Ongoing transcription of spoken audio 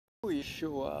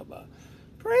Yeshua.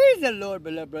 Praise the Lord,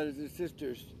 beloved brothers and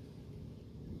sisters.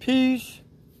 Peace,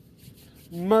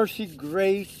 mercy,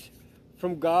 grace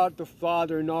from God the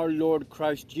Father and our Lord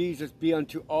Christ Jesus be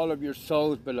unto all of your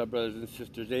souls, beloved brothers and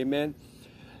sisters. Amen.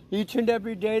 Each and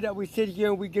every day that we sit here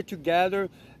and we get together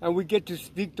and we get to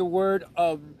speak the word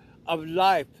of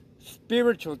life,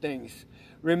 spiritual things.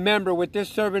 Remember, with this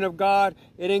servant of God,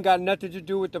 it ain't got nothing to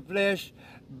do with the flesh,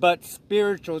 but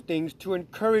spiritual things to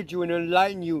encourage you and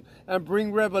enlighten you and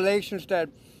bring revelations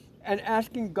and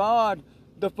asking God,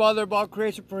 the Father of all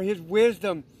creation, for His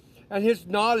wisdom and His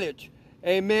knowledge.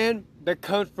 Amen. That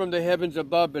comes from the heavens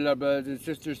above, beloved brothers and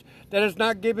sisters. That is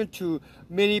not given to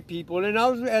many people. And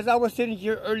as I was sitting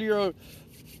here earlier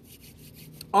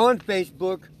on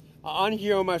Facebook, on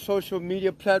here on my social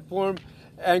media platform,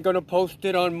 and going to post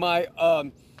it on my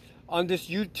on this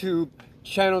YouTube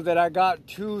channel that I got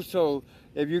too. So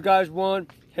if you guys want,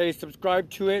 hey,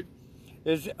 subscribe to it.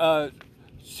 It's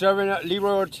servant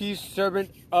Leroy Ortiz,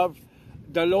 servant of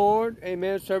the Lord,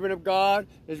 amen, servant of God.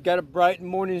 It's got a bright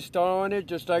morning star on it,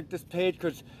 just like this page,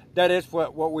 because that is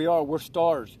what we are. We're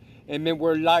stars, amen.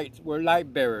 We're lights. We're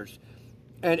light bearers.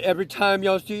 And every time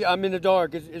y'all see, I'm in the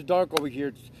dark. It's dark over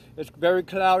here. It's very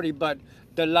cloudy, but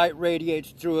the light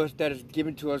radiates through us that is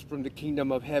given to us from the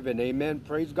kingdom of heaven, amen.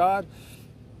 Praise God.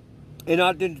 And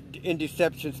not in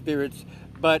deception spirits,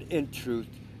 but in truth,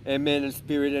 amen, in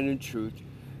spirit and in truth.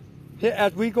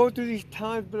 As we go through these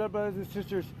times, beloved brothers and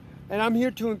sisters, and I'm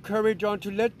here to encourage you,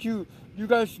 to let you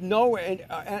guys know and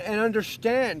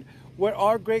understand what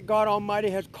our great God Almighty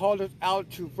has called us out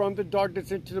to, from the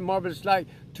darkness into the marvelous light,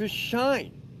 to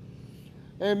shine.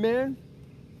 Amen.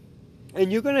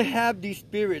 And you're going to have these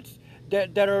spirits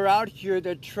that are out here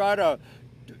that try to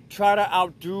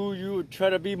outdo you, or try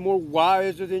to be more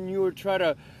wiser than you, or try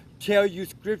to tell you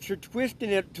scripture, twisting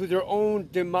it to their own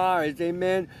demise.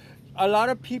 Amen. A lot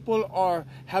of people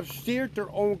have seared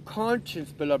their own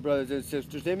conscience, beloved brothers and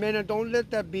sisters. Amen. And don't let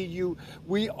that be you.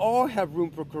 We all have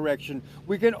room for correction.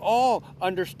 We can all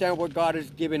understand what God has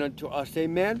given unto us.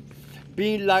 Amen.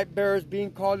 Being light bearers,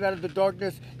 being called out of the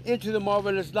darkness into the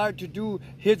marvelous light to do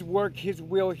His work, His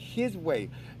will, His way.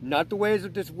 Not the ways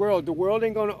of this world. The world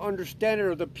ain't going to understand it,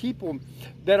 or the people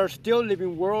that are still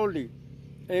living worldly.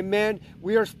 Amen.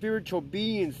 We are spiritual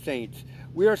beings, saints.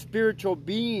 We are spiritual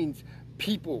beings,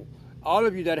 people. All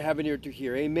of you that have an ear to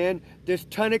hear, amen. This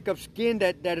tunic of skin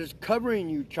that is covering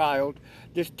you, child.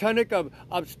 This tunic of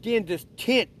skin, this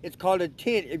tent, it's called a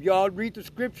tent. If y'all read the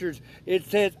scriptures, it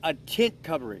says a tent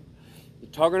covering.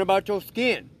 It's talking about your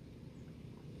skin.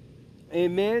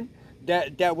 Amen.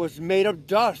 That was made of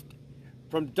dust.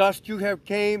 From dust you have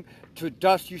came, to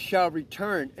dust you shall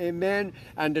return. Amen.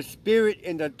 And the spirit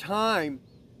in the time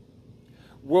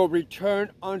will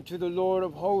return unto the Lord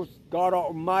of hosts, God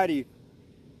Almighty,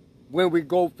 when we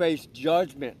go face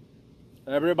judgment.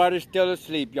 Everybody's still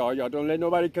asleep, y'all. Y'all don't let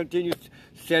nobody continue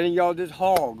selling y'all this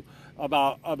hog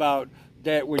about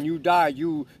that when you die,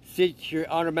 you sit here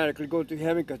automatically go to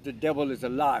heaven because the devil is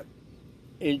alive.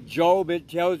 In Job, it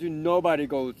tells you nobody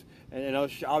goes. And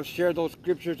I'll share those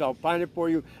scriptures. I'll find it for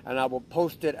you, and I will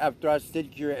post it after I sit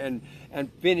here and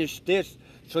finish this,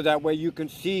 so that way you can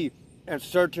see and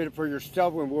search it for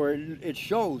yourself where it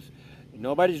shows.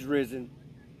 Nobody's risen.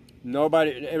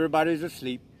 Everybody's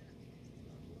asleep.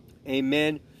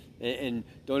 Amen. And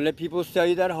don't let people sell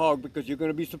you that hog, because you're going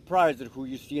to be surprised at who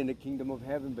you see in the kingdom of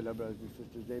heaven, beloved brothers and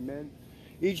sisters. Amen.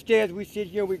 Each day as we sit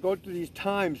here and we go through these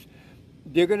times,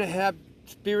 they're going to have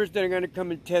spirits that are going to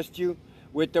come and test you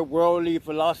with the worldly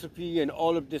philosophy and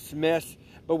all of this mess.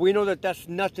 But we know that that's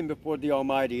nothing before the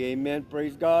Almighty. Amen.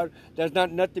 Praise God. That's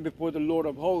not nothing before the Lord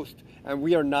of hosts. And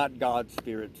we are not God's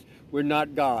spirits. We're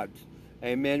not gods.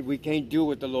 Amen. We can't do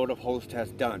what the Lord of hosts has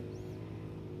done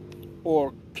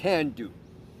or can do.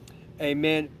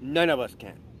 Amen. None of us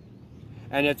can.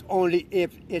 And it's only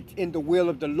if it's in the will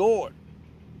of the Lord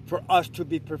for us to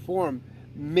be performed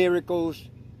miracles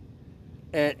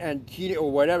and healing or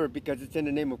whatever, because it's in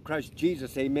the name of Christ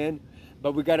Jesus. Amen.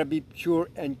 But we got to be pure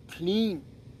and clean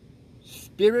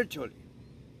spiritually.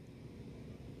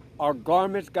 Our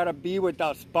garments got to be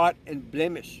without spot and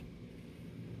blemish.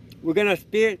 We're gonna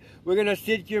sit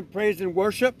here and praise and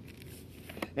worship,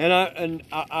 and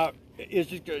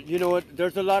it's just, you know what?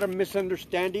 There's a lot of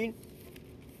misunderstanding.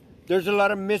 There's a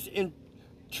lot of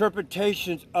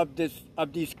misinterpretations of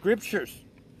these scriptures.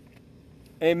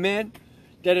 Amen.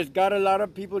 That has got a lot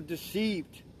of people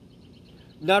deceived.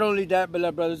 Not only that,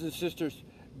 beloved brothers and sisters,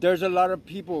 there's a lot of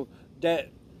people that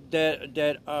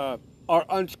are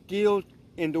unskilled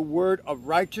in the word of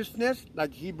righteousness,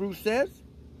 like Hebrews says.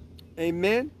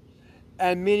 Amen.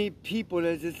 And many people,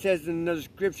 as it says in another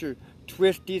scripture,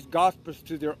 twist these gospels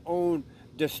to their own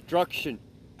destruction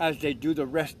as they do the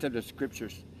rest of the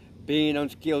scriptures, being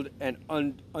unskilled and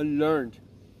unlearned.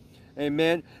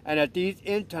 Amen. And at these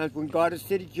end times, when God is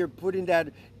sitting here putting that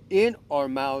in our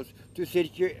mouths to sit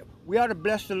here, we ought to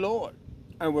bless the Lord.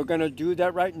 And we're going to do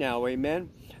that right now. Amen.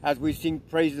 As we sing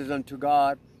praises unto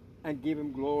God and give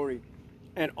him glory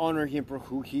and honor him for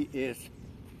who he is.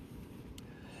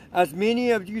 As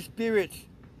many of you spirits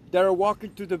that are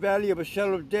walking through the valley of a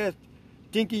shadow of death,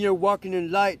 thinking you're walking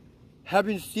in light,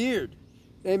 having seared,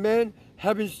 amen,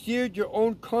 having seared your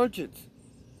own conscience.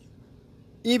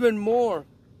 Even more,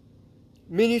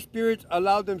 many spirits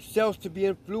allow themselves to be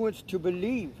influenced to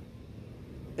believe,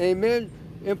 amen,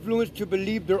 influenced to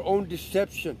believe their own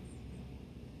deception.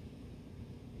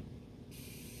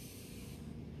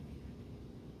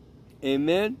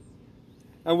 Amen.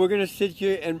 And we're going to sit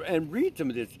here and read some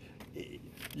of this.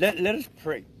 Let us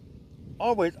pray.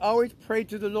 Always pray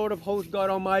to the Lord of hosts, God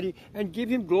Almighty, and give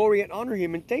him glory and honor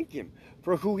him and thank him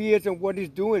for who he is and what he's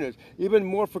doing us. Even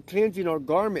more for cleansing our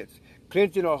garments,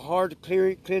 cleansing our hearts,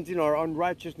 cleansing our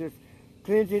unrighteousness,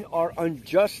 cleansing our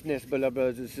unjustness, beloved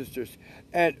brothers and sisters.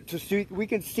 And to see we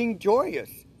can sing joyous.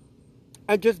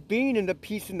 And just being in the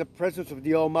peace and the presence of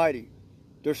the Almighty.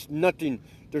 There's nothing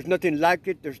like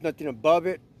it. There's nothing above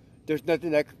it. There's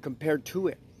nothing that can compare to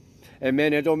it.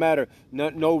 Amen. It don't matter.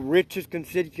 No riches can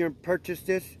sit here and purchase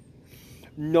this.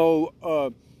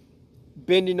 No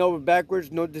bending over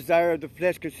backwards. No desire of the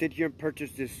flesh can sit here and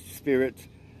purchase this spirit.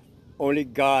 Only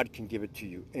God can give it to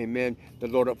you. Amen. The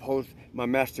Lord of hosts, my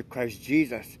Master Christ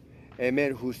Jesus.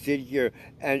 Amen. Who sit here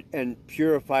and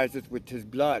purifies us with his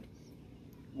blood.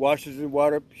 Washes in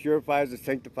water, purifies and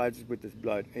sanctifies us with his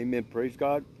blood. Amen. Praise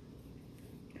God.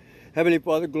 Heavenly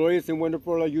Father, glorious and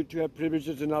wonderful are you to have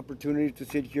privileges and opportunities to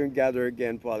sit here and gather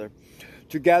again, Father.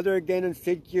 To gather again and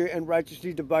sit here and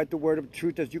righteously divide the word of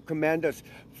truth as you command us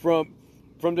from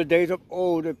the days of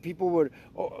old. That people would,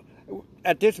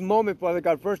 at this moment, Father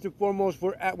God, first and foremost,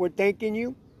 we're thanking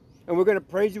you. And we're going to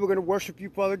praise you. We're going to worship you,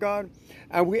 Father God.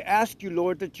 And we ask you,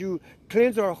 Lord, that you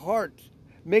cleanse our hearts.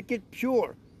 Make it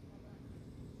pure.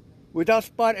 Without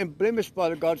spot and blemish,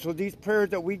 Father God, so these prayers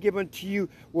that we give unto you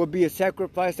will be a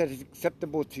sacrifice that is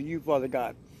acceptable to you, Father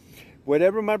God.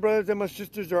 Whatever my brothers and my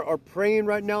sisters are praying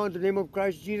right now in the name of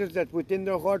Christ Jesus, that's within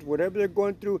their hearts, whatever they're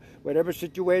going through, whatever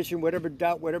situation, whatever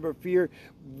doubt, whatever fear,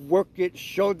 work it,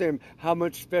 show them how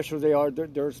much special they are.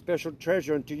 They're a special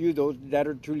treasure unto you, those that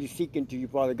are truly seeking to you,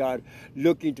 Father God,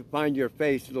 looking to find your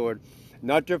face, Lord.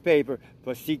 Not your favor,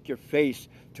 but seek your face,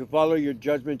 to follow your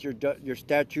judgments, your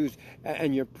statutes,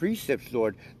 and your precepts,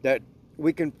 Lord, that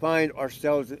we can find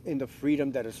ourselves in the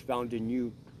freedom that is found in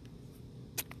you.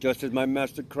 Just as my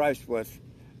Master Christ was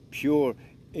pure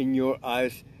in your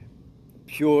eyes,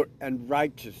 pure and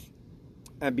righteous,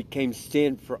 and became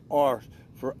sin for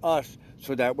us,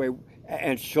 so that way,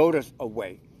 and showed us a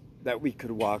way that we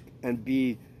could walk and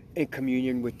be in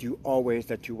communion with you always,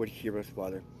 that you would hear us,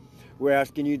 Father. We're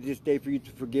asking you this day for you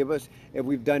to forgive us if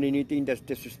we've done anything that's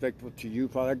disrespectful to you,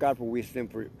 Father God, for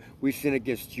we sin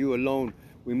against you alone.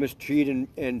 We mistreat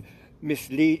and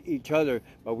mislead each other,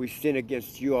 but we sin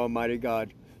against you, Almighty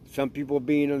God. Some people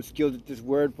being unskilled at this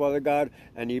word, Father God,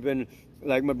 and even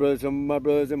like my brothers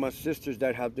and my sisters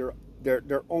that have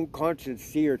their own conscience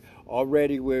seared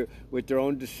already with their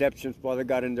own deceptions, Father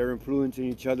God, and they're influencing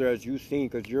each other as you sing,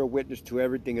 because you're a witness to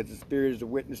everything, as the Spirit is a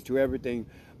witness to everything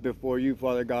before you,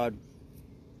 Father God.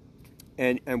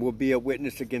 And will be a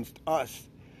witness against us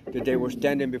that they were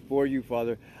standing before you,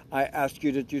 Father. I ask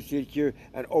you that you sit here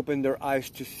and open their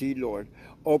eyes to see, Lord.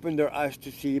 Open their eyes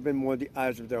to see, even more the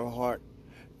eyes of their heart.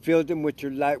 Fill them with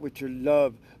your light, with your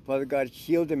love, Father God.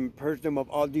 Heal them and purge them of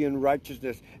all the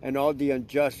unrighteousness and all the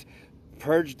unjust.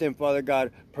 Purge them, Father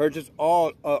God. Purge us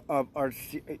all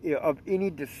of any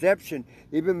deception.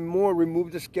 Even more,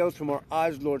 remove the scales from our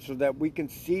eyes, Lord, so that we can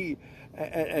see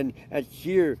and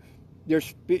hear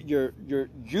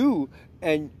you,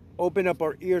 and open up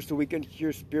our ears so we can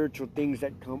hear spiritual things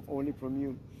that come only from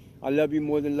you. I love you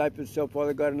more than life itself,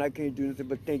 Father God, and I can't do nothing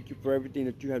but thank you for everything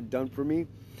that you have done for me.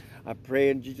 I pray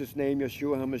in Jesus' name,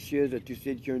 Yeshua HaMashiach, that you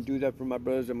sit here and do that for my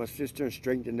brothers and my sisters and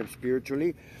strengthen them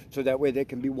spiritually, so that way they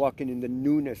can be walking in the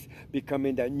newness,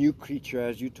 becoming that new creature,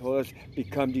 as you told us,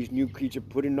 become these new creatures,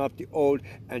 putting off the old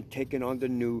and taking on the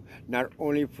new, not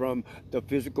only from the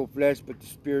physical flesh, but the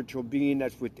spiritual being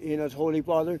that's within us, Holy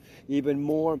Father, even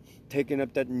more, taking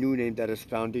up that new name that is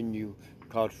found in you,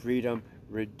 called freedom,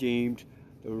 redeemed,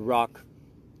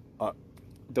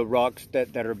 the rocks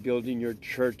that are building your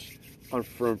church on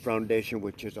firm foundation,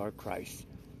 which is our Christ.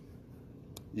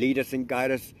 Lead us and guide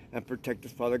us and protect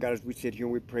us, Father God, as we sit here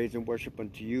and we praise and worship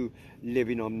unto you,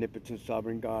 living, omnipotent,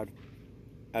 sovereign God.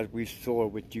 as we soar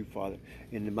with you, Father.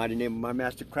 In the mighty name of my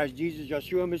Master Christ Jesus,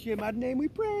 Yeshua Mashiach, mighty name we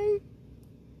pray.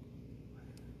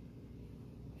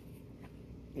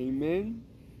 Amen.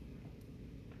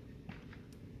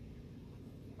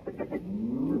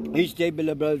 Each day,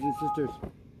 beloved brothers and sisters,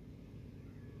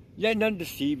 let none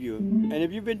deceive you. And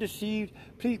if you've been deceived,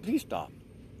 please stop.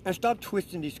 And stop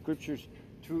twisting these scriptures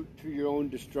to your own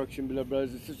destruction, beloved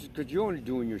brothers and sisters, because you're only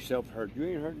doing yourself hurt. You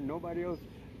ain't hurting nobody else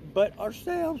but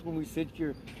ourselves when we sit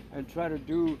here and try to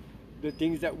do the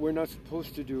things that we're not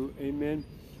supposed to do. Amen.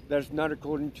 That's not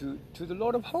according to the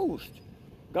Lord of hosts,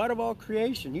 God of all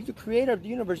creation. He's the creator of the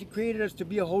universe. He created us to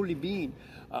be a holy being,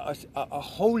 a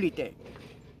holy thing.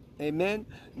 Amen.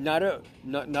 Not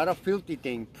a filthy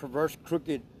thing, perverse,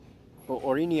 crooked,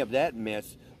 or any of that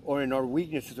mess, or in our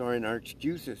weaknesses or in our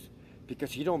excuses.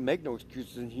 Because he don't make no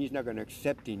excuses, and he's not going to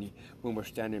accept any when we're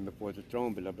standing before the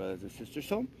throne, beloved brothers and sisters.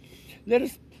 So let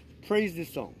us praise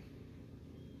this song.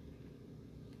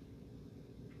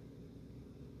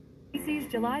 Macy's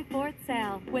July 4th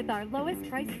sale with our lowest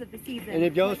prices of the season. And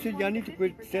if y'all said y'all need to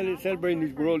quit celebrating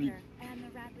these worldly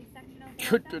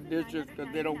good traditions because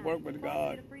they don't work with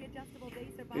God.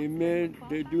 Amen.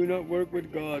 They do not work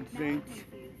with God, saints.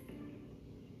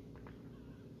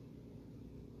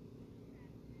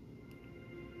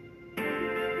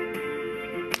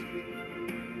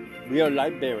 We are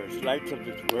light bearers, lights of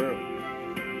this world.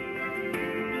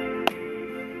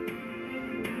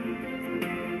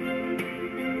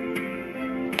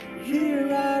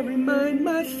 Here I remind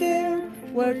myself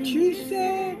what you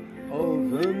said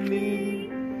over me.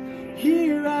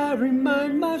 Here I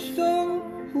remind my soul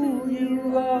who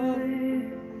you are.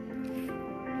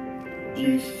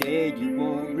 You said you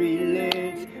won't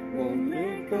relent, won't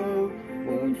let go,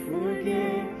 won't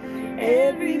forget.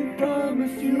 Every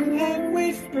promise you have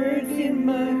whispered in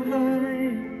my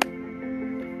heart.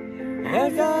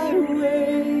 As I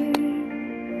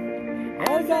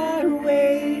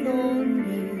wait on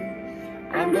you,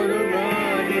 I'm gonna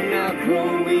run and not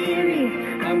grow weary.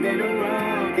 I'm gonna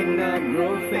walk and not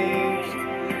grow faint.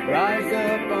 Rise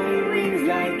up on wings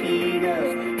like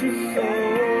eagles to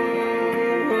soar.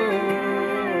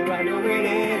 I know in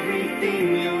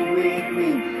everything you're with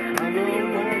me. I'm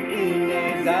working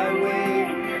as I wait.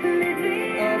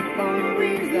 Up on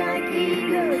wings like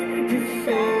eagles to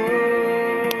soar.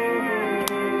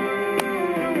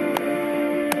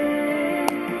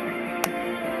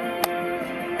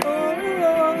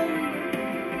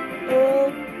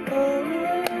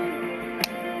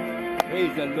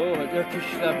 Praise the Lord.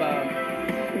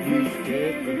 You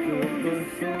said the good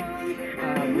song. I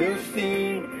will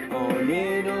sing on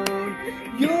and on.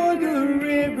 You're the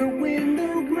river when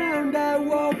the ground I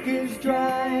walk is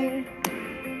dry.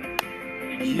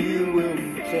 You will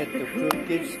set the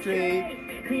crooked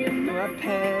straight. Clear my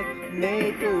path,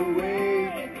 make a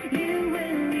way. You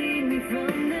will lead me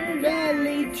from the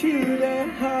valley to the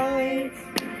heights.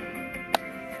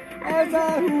 As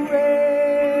I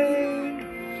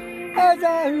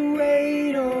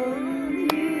wait on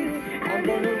you, I'm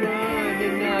gonna run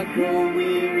and not grow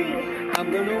weary.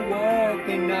 I'm gonna walk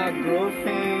and not grow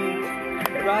faint.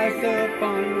 Rise up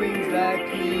on wings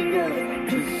like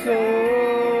eagles to soar.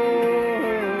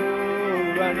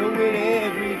 I know with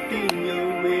everything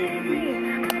you're with me.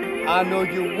 I know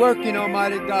you're working,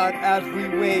 Almighty God, as we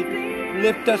wait.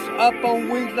 Lift us up on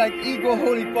wings like eagle,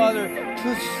 Holy Father,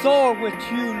 to soar with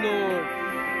you, Lord.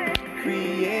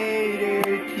 Creator,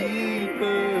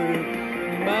 keeper,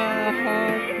 my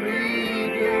heart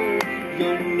breather,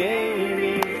 your name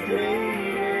is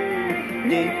greater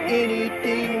than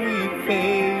anything we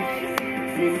face.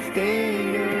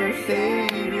 Sustainer,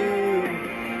 Savior,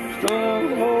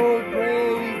 stronghold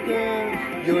breaker,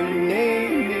 your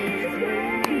name is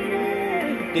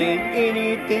greater than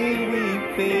anything we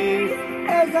face.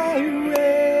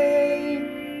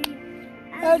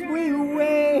 As we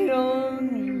wait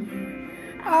on you,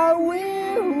 I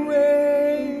will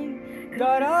wait,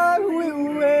 God, I will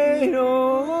wait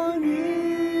on you.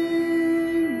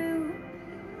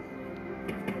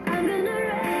 I'm gonna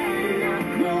run and not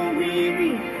grow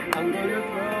weary. I'm gonna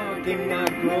walk and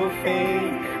not grow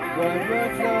faint. God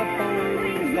runs up on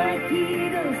wings like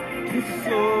eagles to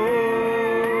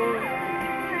soar.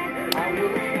 I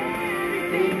will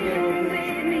everything you're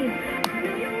with me.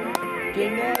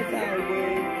 Working as I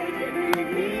wait. Pick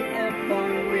me up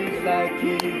on wings like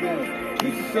eagles to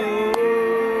soar.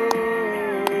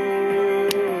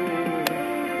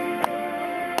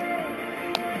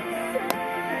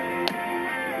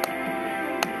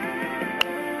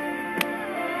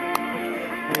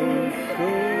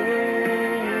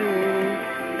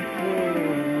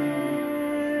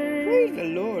 Praise the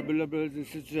Lord, beloved brothers and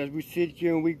sisters, as we sit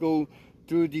here and we go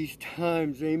through these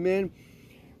times. Amen.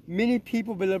 Many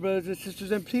people, beloved brothers and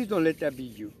sisters, and please don't let that be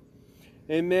you.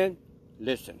 Amen.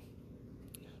 Listen.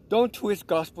 Don't twist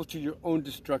gospel to your own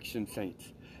destruction,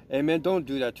 saints. Amen. Don't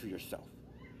do that to yourself.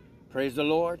 Praise the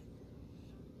Lord.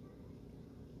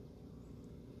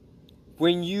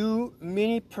 When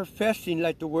many professing,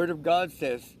 like the Word of God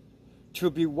says, to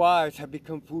be wise, have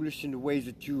become foolish in the ways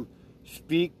that you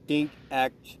speak, think,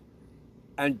 act,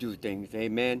 and do things.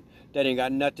 Amen. That ain't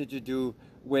got nothing to do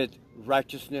with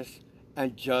righteousness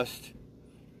and just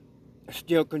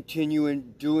still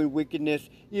continuing doing wickedness,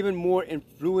 even more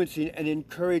influencing and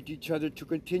encourage each other to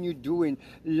continue doing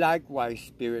likewise,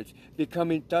 spirits,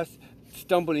 becoming thus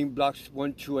stumbling blocks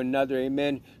one to another.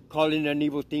 Amen. Calling an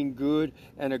evil thing good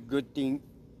and a good thing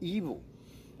evil.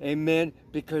 Amen.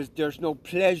 Because there's no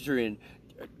pleasure in,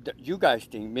 you guys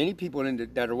think, many people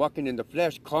that are walking in the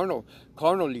flesh,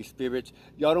 carnally, spirits,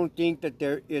 y'all don't think that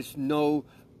there is no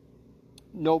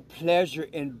pleasure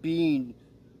in being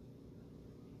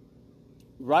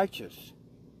righteous.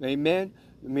 Amen.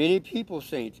 Many people,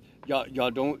 saints,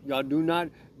 y'all do not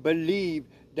believe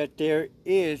that there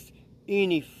is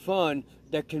any fun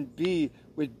that can be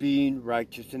with being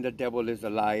righteous, and the devil is a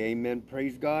lie. Amen.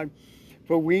 Praise God.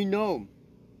 For we know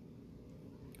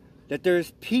that there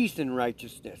is peace in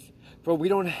righteousness. For we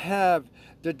don't have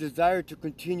the desire to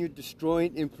continue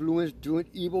destroying, influence, doing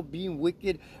evil, being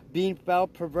wicked, being foul,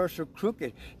 perverse, or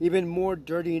crooked, even more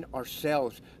dirtying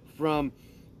ourselves from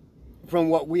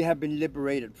what we have been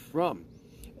liberated from.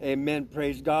 Amen.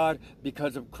 Praise God.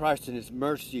 Because of Christ and His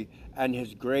mercy and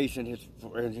His grace and His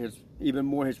even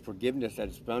more His forgiveness that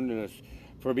is found in us,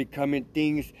 for becoming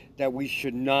things that we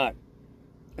should not,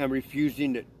 and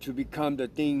refusing to become the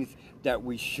things that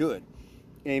we should.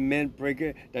 Amen.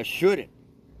 Breaker that shouldn't.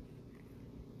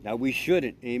 That we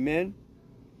shouldn't. Amen.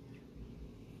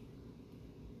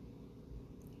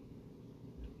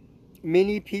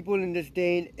 Many people in this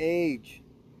day and age,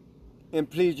 and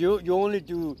please, you only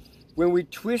do, when we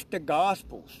twist the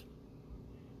Gospels,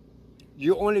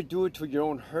 you only do it to your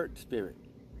own hurt, spirit.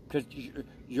 Because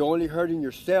you're only hurting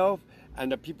yourself and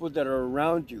the people that are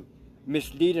around you,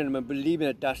 misleading them and believing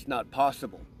that that's not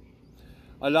possible.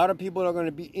 A lot of people are going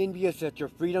to be envious at your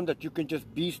freedom, that you can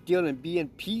just be still and be in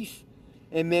peace,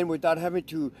 amen, without having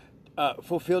to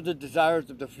fulfill the desires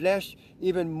of the flesh.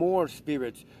 Even more,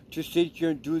 spirits, to sit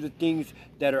here and do the things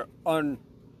that are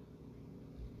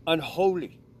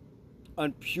unholy,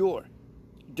 unpure,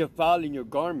 defiling your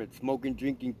garments, smoking,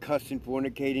 drinking, cussing,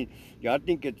 fornicating. Y'all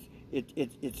think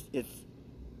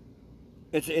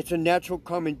it's a natural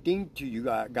common thing to you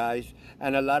guys,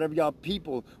 and a lot of y'all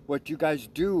people, what you guys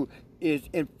do is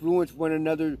influence one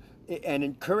another and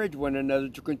encourage one another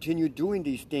to continue doing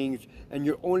these things, and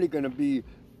you're only going to be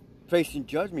facing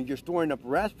judgment. You're storing up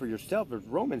wrath for yourself, as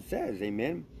Romans says.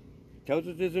 Amen. Tells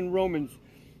us this in Romans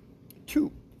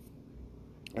 2,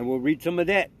 and we'll read some of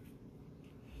that.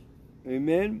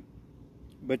 Amen.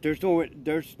 But there's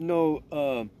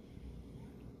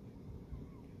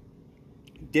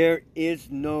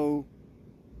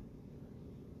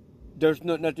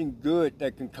nothing good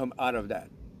that can come out of that.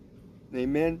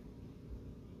 Amen.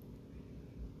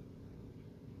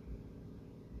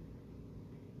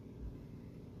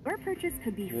 Your purchase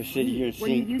could be We're free sitting here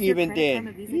when you seeing use even your credit card then,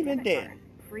 or Visa even debit then. card.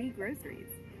 Free groceries,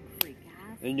 free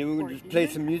gas, And then we're or going to just play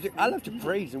even some music. free I love to TV.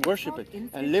 praise and worship it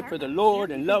Instant and live for the Card. Lord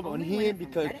Now and you love can on only win Him, from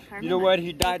because Credit Karma you know what? Money.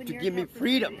 He died Open to your give me account for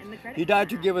freedom. free in the Credit He died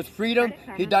to Karma give us app. freedom. Credit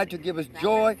Karma He died to Money. give us That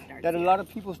joy starts that a here. lot of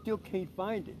people still can't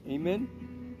find it. Amen.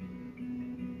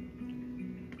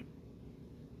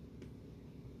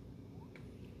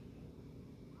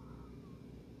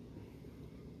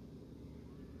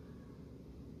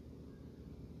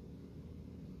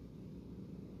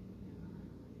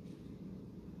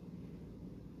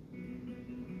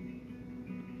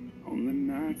 On the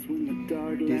nights when the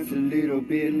dark Just lasts a little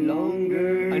bit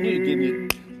longer. I need to give you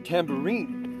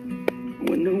tambourine.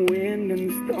 when the wind and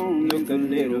the storm Look is a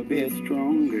little bit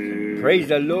stronger. Praise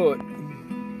the Lord.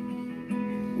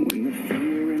 When the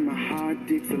fear in my heart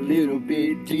digs a little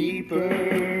bit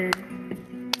deeper.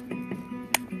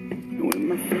 When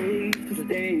my faith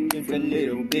sustains Just a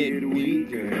little bit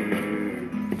weaker.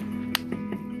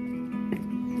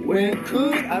 Where Where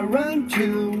could I run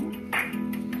to?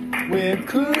 Where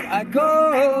could I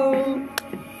go?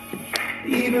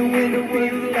 Even when the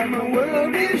world like my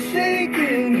world is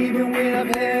shaking, even when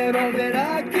I've had all that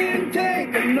I can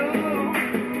take, I know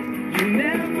you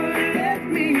never let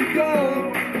me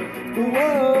go.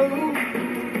 Whoa.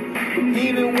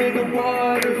 Even when the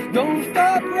waters don't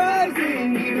stop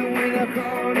rising, even when I'm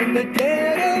caught in the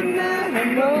dead of night,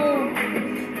 I know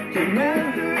no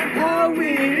matter how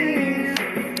it is,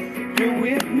 you're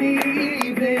with me.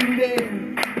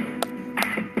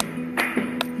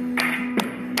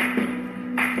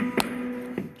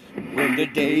 And the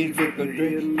days look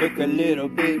a little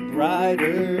bit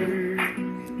brighter.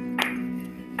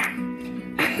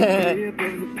 A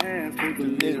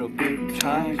little bit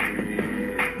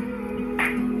tighter.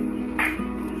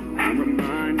 I'm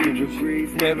reminded of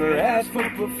grace. Never ask for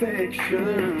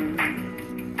perfection.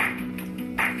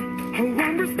 Oh,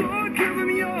 I'm restored 'cause I'm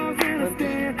yours and I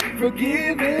stand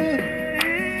Forgiven.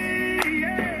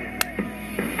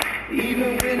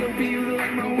 Even when I feel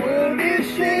like my world is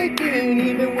shaking,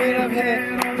 even when I've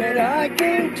had that I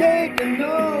can't take and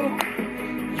no,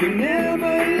 you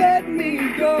never let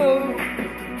me go.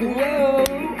 Whoa.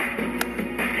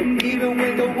 And even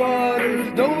when the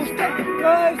waters don't stop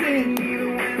rising,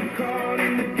 even when I'm caught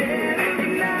in the dead of the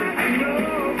night, I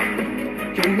know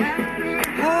no matter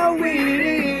how it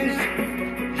is,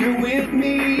 you're with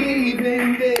me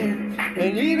even then,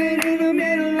 and even in the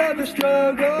middle of a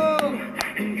struggle.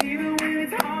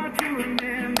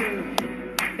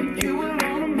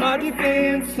 My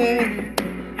defense, and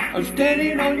I'm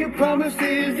standing on your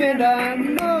promises, and I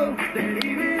know that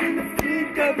even in the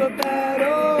thick of a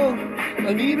battle,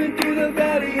 and even through the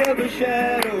valley of a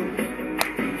shadow,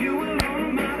 you will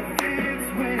hold my defense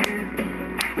when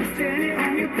I'm standing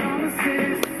on your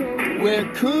promises. So where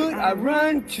could I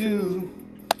run to?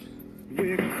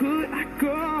 Where could I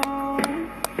go?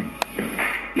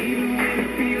 Even when it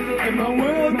feels like my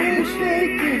world is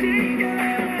shaking.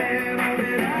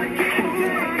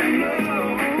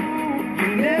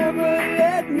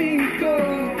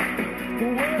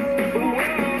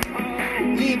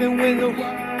 Even when the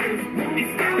waters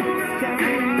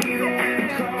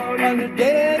on the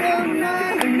dead of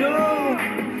night, I know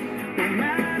no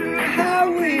matter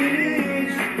how it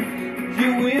is,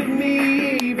 you're with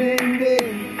me even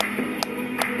then.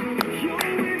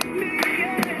 You're with me,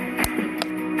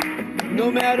 no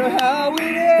matter how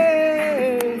it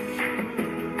is.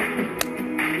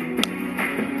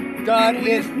 God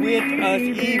is with us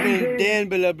even then,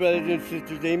 beloved brothers and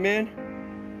sisters. Amen.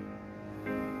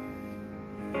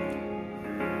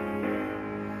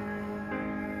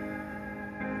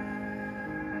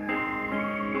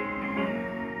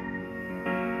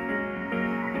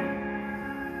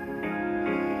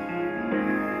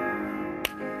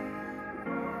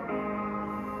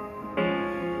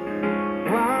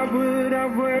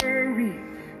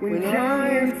 When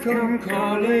giants come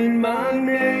calling my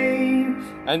name,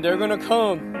 and they're gonna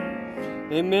come,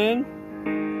 amen.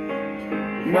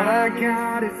 My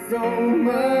God is so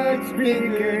much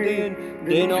bigger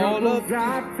than all of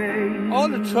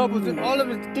the troubles and all of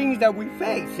the things that we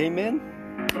face, amen.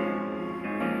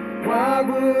 Why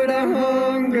would I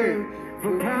hunger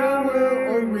for power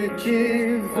or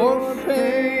riches or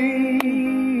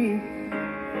fame?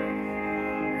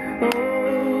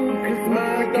 Oh, 'cause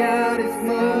my God is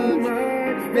so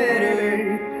much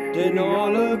better than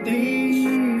all of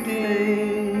these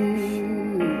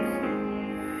things.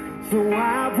 So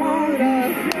why would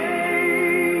I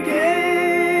change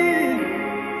it?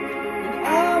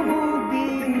 I will be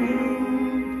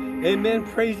moved. Amen.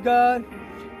 Praise God.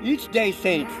 Each day,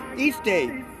 saints. Each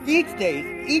day,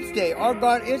 our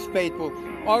God is faithful.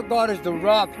 Our God is the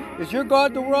rock. Is your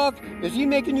God the rock? Is He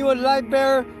making you a light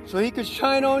bearer so He can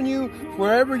shine on you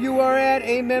wherever you are at?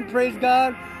 Amen. Praise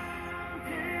God.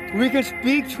 We can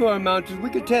speak to our mountains. We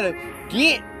can tell it,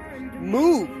 get,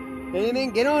 move.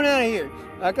 Amen. Get on out of here.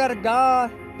 I got a God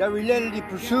that relentlessly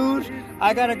pursues.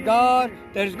 I got a God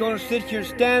that is going to sit here and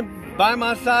stand by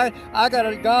my side. I got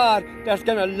a God that's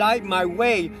going to light my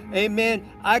way. Amen.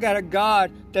 I got a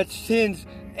God that sends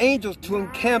angels to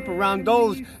encamp around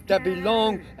those that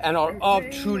belong and are of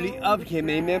truly of Him.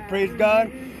 Amen. Praise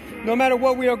God. No matter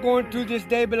what we are going through this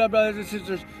day, beloved brothers and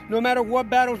sisters, no matter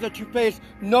what battles that you face,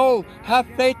 know, have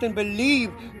faith and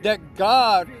believe that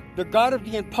God, the God of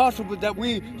the impossible that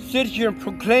we sit here and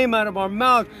proclaim out of our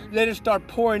mouth, let it start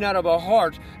pouring out of our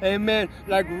hearts. Amen.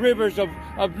 Like rivers of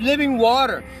living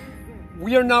water.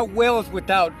 We are not wells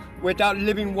without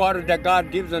living water that God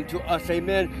gives unto us.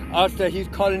 Amen. Us that He's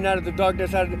calling out of the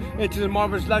darkness into the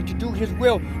marvelous light to do His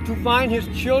will, to find His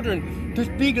children, to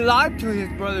speak life to His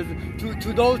brothers,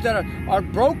 to those that are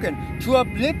broken, to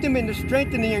uplift them in the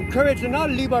strength and the encouragement, and not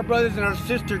leave our brothers and our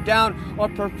sisters down or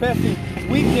professing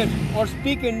weakness or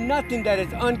speaking nothing that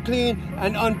is unclean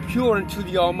and impure unto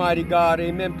the Almighty God.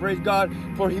 Amen. Praise God.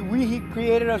 For He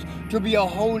created us to be a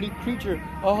holy creature,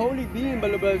 a holy being,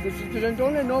 beloved brothers and sisters. And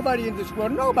don't let nobody in this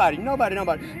world, nobody,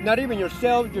 not even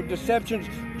yourselves, your deceptions,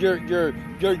 your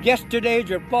yesterdays,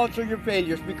 your faults or your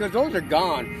failures, because those are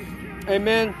gone.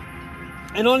 Amen.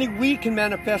 And only we can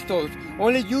manifest those.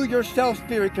 Only you yourself,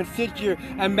 Spirit, can sit here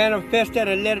and manifest that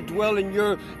and let it dwell in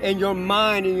your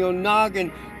mind, in your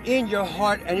noggin, in your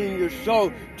heart and in your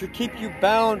soul, to keep you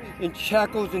bound in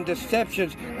shackles and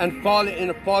deceptions and falling in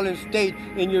a fallen state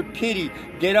in your pity.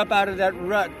 Get up out of that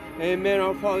rut. Amen.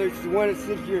 Our Father is the one that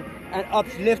sits here and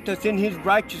uplift us in His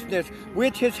righteousness.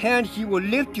 With His hand He will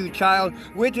lift you, child.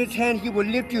 With His hand He will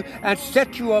lift you and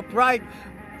set you upright.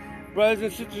 Brothers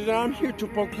and sisters, I'm here to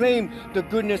proclaim the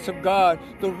goodness of God,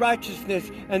 the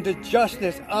righteousness and the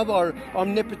justness of our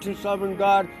omnipotent sovereign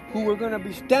God, who we're going to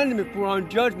be standing before on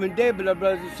Judgment Day, beloved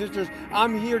brothers and sisters.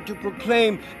 I'm here to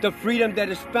proclaim the freedom that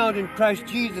is found in Christ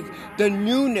Jesus, the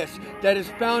newness that is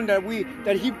found that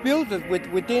He fills us with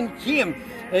within Him.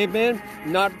 Amen.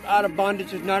 Not out of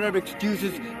bondages, not out of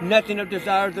excuses, nothing of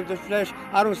desires of the flesh.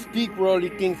 I don't speak worldly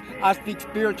things. I speak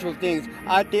spiritual things.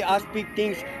 I speak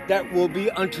things that will be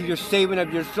unto your saving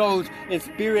of your souls in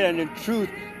spirit and in truth,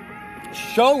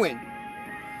 showing,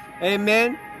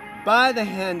 amen, by the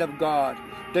hand of God,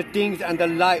 the things and the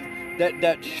light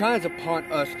that shines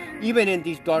upon us, even in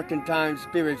these darkened times,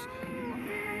 spirits.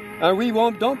 And we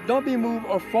don't be moved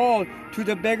or fall to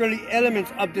the beggarly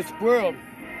elements of this world.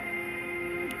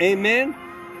 Amen.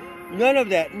 None of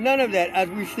that. As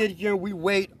we sit here, we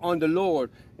wait on the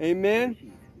Lord. Amen.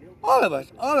 All of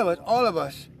us.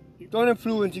 Don't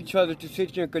influence each other to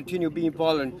sit here and continue being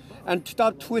fallen. And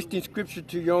stop twisting Scripture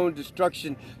to your own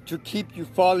destruction to keep you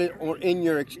falling or in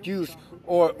your excuse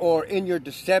or in your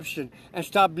deception. And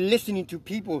stop listening to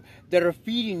people that are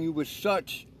feeding you with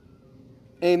such.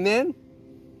 Amen.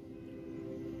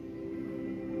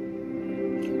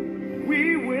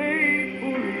 We wait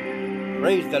for you.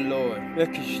 Praise the Lord.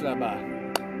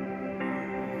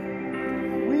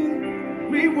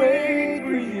 We wait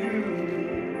for you.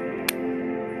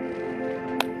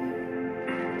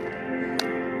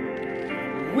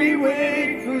 We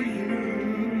wait for you.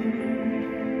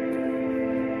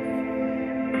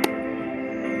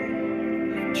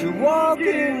 To walk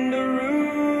in the room.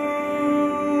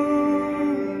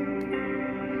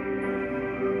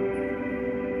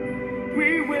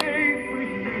 We wait for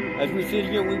you. As we sit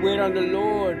here, we wait on the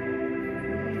Lord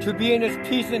to be in His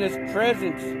peace and His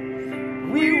presence.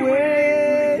 We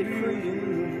wait for you.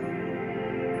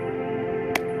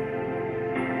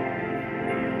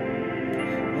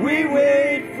 We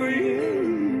wait for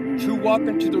you to walk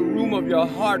into the room of your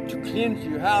heart, to cleanse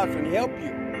your house and help you.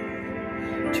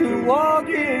 To walk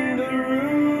in the room.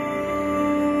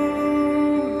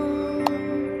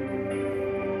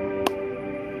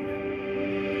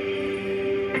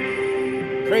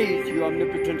 Praise you,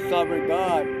 omnipotent sovereign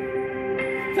God,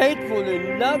 faithful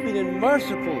and loving and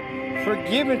merciful,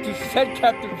 forgiving to set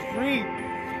captives free.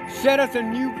 Set us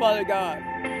anew, Father God,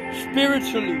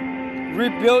 spiritually,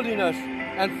 rebuilding us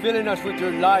and filling us with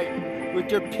your light,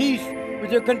 with your peace,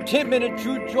 with your contentment and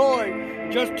true joy,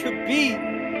 just to be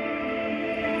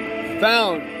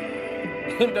found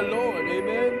in the Lord.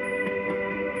 Amen.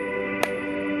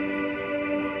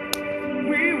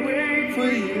 We wait For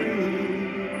you.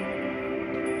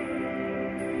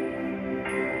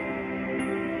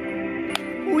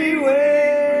 We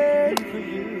wait for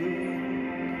you.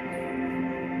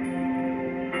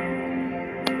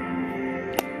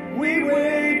 We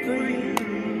wait for you.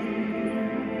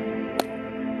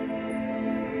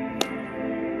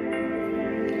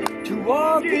 To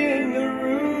walk in the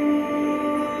room.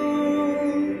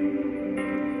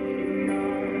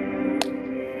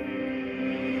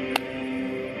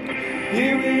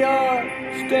 Here we are,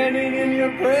 standing in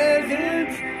your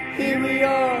presence. Here we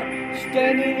are,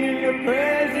 standing in your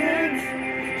presence.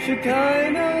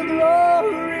 Shekinah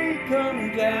glory,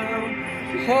 come down.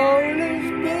 Holy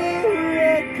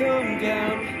Spirit, come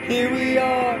down. Here we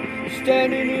are,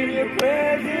 standing in your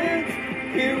presence.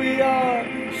 Here we are,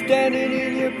 standing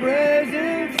in your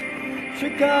presence.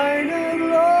 Shekinah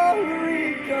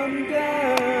glory, come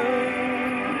down.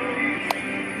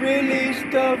 Release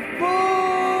the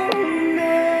fullness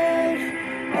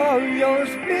of your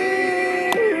Spirit.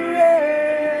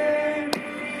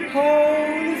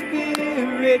 Holy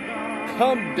Spirit,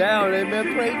 come down.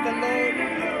 Amen. Praise the Lord.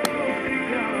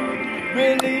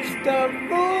 Release the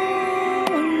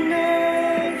fullness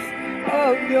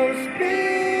of your Spirit.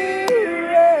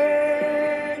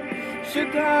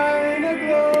 Shekinah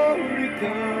glory,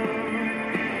 come.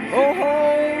 Oh,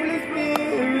 Holy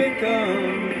Spirit,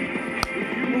 come.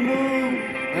 Move,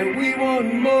 and we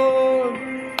want more.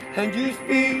 And you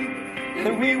speak,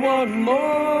 and we want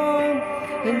more.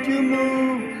 And you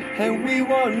move, and we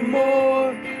want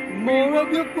more. More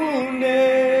of your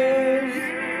fullness.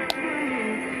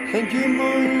 And you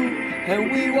move,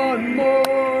 and we want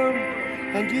more.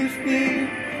 And you speak,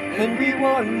 and we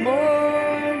want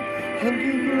more,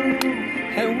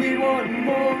 and we want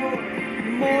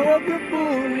more of your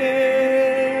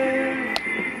fullness.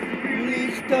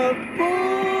 Release the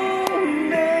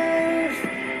fullness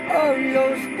of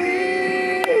your spirit.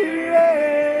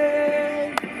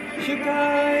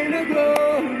 Shekinah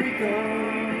glory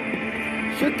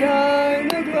come,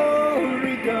 Shekinah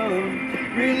glory come.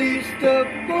 Release the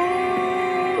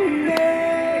fullness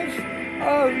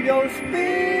of your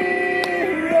spirit.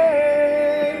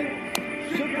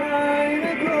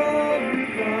 Shekinah glory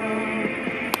come,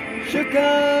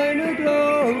 Shekinah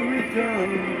glory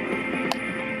come.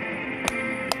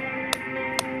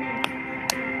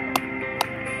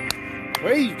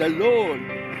 Praise the Lord.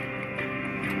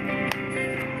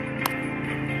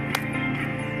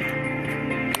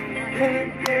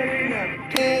 Can't get enough,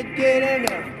 can't get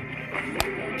enough.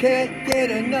 Can't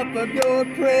get enough of your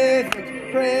presence.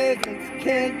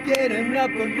 Can't get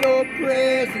enough of your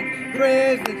presence.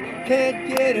 Can't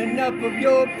get enough of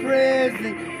your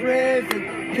presence.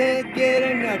 Can't get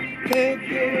enough,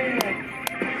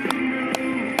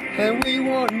 And we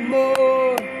want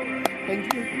more,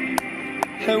 and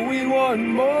we want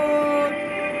more,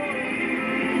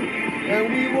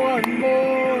 and we want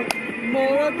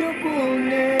more of your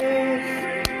fullness.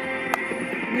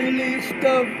 Release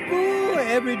the full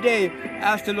every day.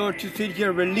 Ask the Lord to sit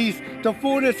here, release the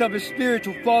fullness of His Spirit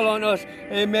to fall on us,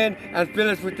 amen, and fill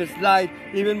us with this light,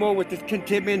 even more with this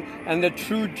contentment and the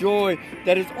true joy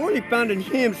that is only found in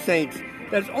Him, saints.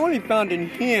 That's only found in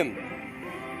Him.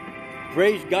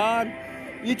 Praise God.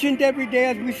 Each and every day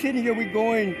as we sit here, we're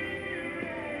going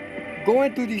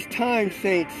through these times,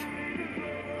 saints.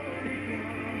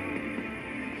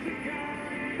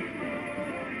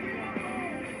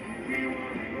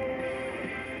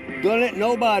 Don't let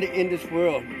nobody in this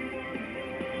world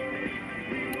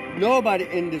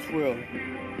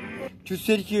to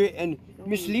sit here and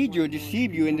mislead you or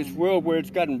deceive you in this world where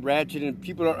it's gotten ratchet and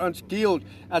people are unskilled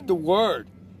at the word.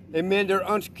 Amen. They're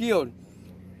unskilled.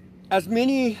 As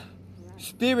many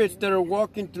spirits that are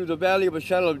walking through the valley of a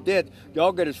shadow of death,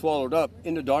 y'all get swallowed up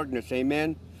in the darkness.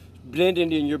 Amen.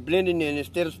 Blending in. You're blending in.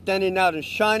 Instead of standing out and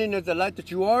shining as the light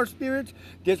that you are, spirits,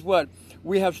 guess what?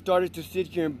 We have started to sit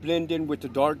here and blend in with the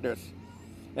darkness.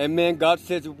 Amen. God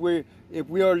says if we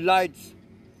are lights,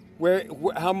 if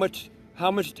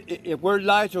we're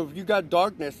lights or if you got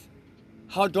darkness,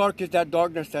 how dark is that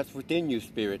darkness that's within you,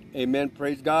 spirit? Amen.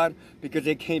 Praise God. Because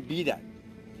it can't be that.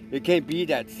 It can't be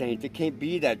that, saint. It can't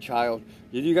be that, child.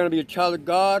 You're going to be a child of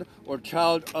God or a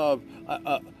child of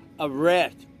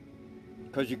wrath.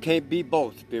 Because you can't be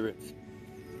both, spirits.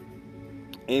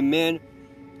 Amen.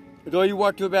 Though you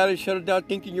walk to a valley shut down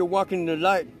thinking you're walking in the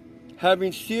light,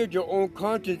 having seared your own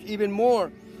conscience even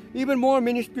more,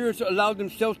 many spirits allow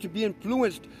themselves to be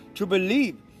influenced to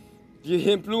believe.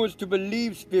 The influence to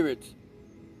believe, spirits.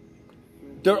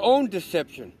 Their own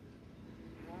deception.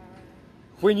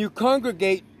 When you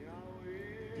congregate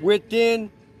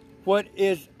within what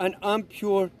is an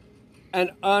impure and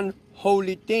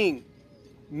unholy thing,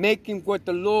 making what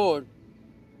the Lord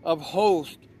of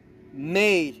hosts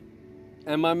made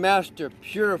and my Master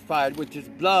purified with His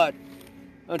blood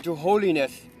unto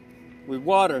holiness with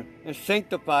water, and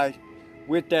sanctified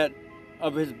with that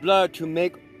of His blood to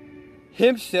make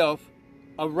Himself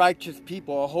a righteous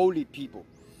people, a holy people.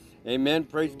 Amen.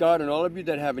 Praise God. And all of you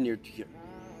that have an ear to hear,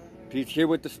 please hear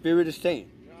what the Spirit is saying.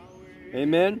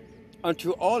 Amen.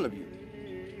 Unto all of you.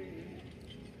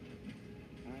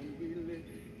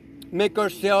 Make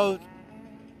ourselves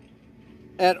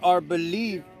and our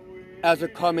belief as a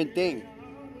common thing,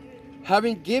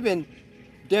 having given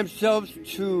themselves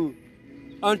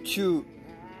unto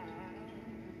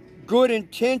good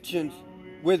intentions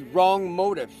with wrong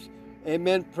motives.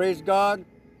 Amen. Praise God.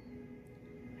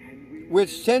 With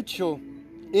sensual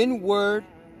in word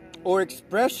or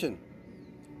expression.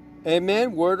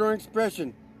 Amen. Word or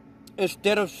expression.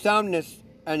 Instead of soundness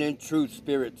and in truth,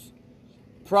 spirits.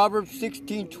 Proverbs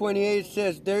 16:28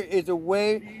 says, there is a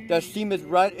way that seemeth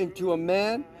right unto a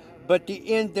man, but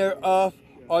the end thereof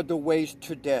are the ways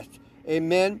to death.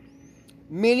 Amen.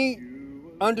 Many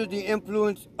under the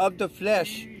influence of the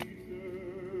flesh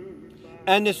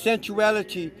and the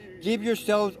sensuality give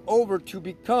yourselves over to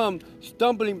become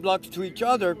stumbling blocks to each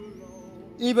other,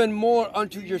 even more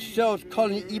unto yourselves,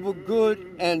 calling evil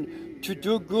good and to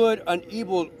do good an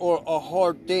evil or a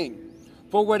hard thing.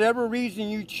 For whatever reason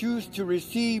you choose to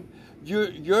receive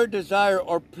your desire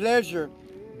or pleasure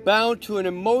bound to an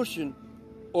emotion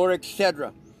or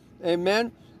etc.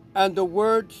 Amen. And the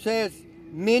word says,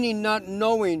 many not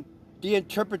knowing the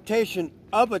interpretation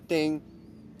of a thing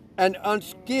and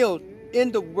unskilled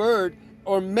in the word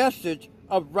or message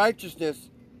of righteousness,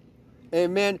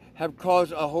 amen, have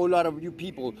caused a whole lot of you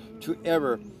people to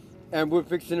error. And we're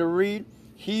fixing to read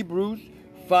Hebrews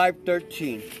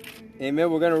 5:13.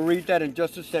 Amen. We're going to read that in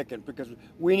just a second because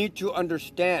we need to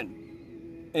understand.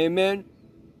 Amen.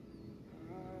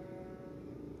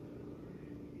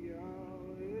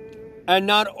 And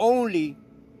not only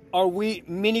are we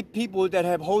many people that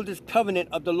have hold this covenant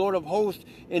of the Lord of hosts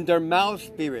in their mouth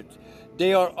spirits,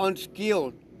 they are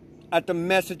unskilled at the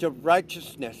message of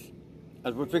righteousness,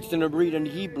 as we're fixing to read in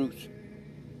Hebrews.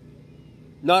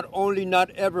 Not only not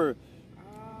ever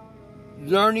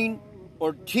learning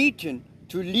or teaching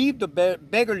to leave the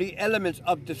beggarly elements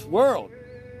of this world,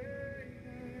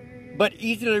 but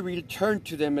easily return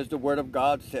to them, as the Word of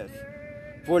God says.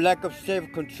 For lack of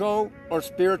self-control or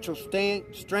spiritual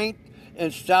strength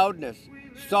and solidness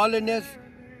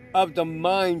of the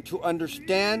mind to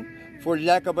understand, for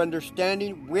lack of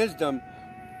understanding, wisdom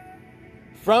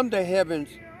from the heavens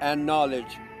and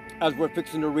knowledge, as we're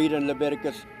fixing to read in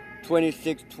Leviticus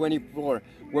 26:24,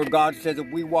 where God says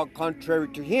if we walk contrary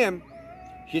to Him,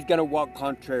 He's going to walk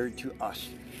contrary to us.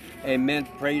 Amen.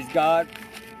 Praise God.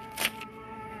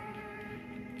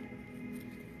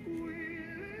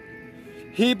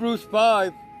 Hebrews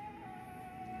 5.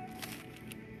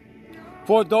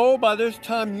 For though by this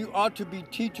time you ought to be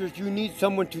teachers, you need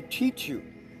someone to teach you.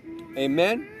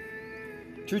 Amen.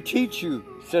 To teach you,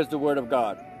 says the Word of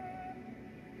God.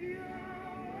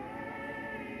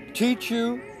 Teach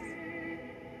you.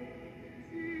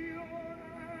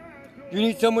 You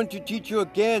need someone to teach you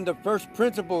again the first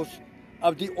principles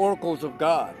of the oracles of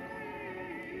God.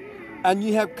 And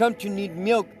you have come to need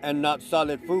milk and not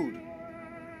solid food.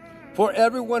 For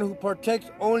everyone who partakes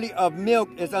only of milk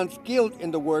is unskilled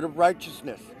in the word of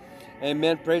righteousness.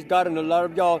 Amen. Praise God. And a lot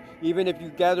of y'all, even if you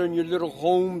gather in your little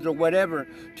homes or whatever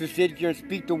to sit here and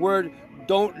speak the word,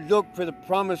 don't look for the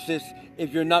promises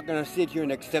if you're not going to sit here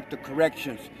and accept the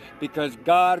corrections. Because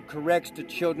God corrects the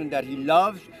children that He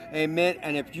loves. Amen.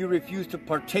 And if you refuse to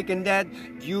partake in that,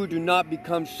 you do not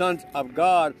become sons of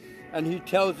God. And He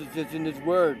tells us this in His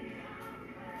word.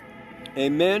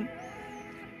 Amen.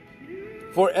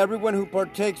 For everyone who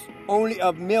partakes only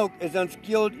of milk is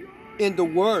unskilled in the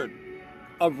word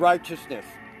of righteousness,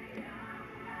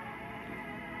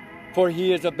 for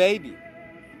he is a baby.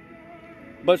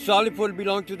 But solid food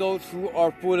belongs to those who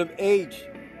are full of age,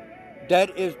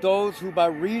 that is, those who by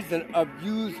reason of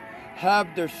use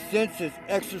have their senses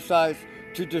exercised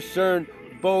to discern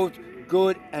both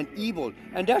good and evil.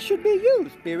 And that should be you,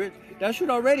 spirits. That should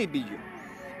already be you.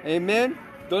 Amen.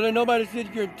 Don't let nobody sit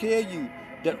here and tell you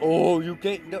that, oh, you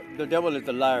can't. No, the devil is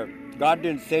a liar. God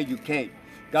didn't say you can't.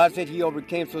 God said He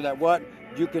overcame so that what?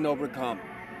 You can overcome.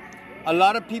 A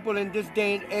lot of people in this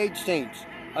day and age, saints,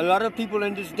 a lot of people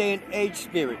in this day and age,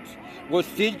 spirits, will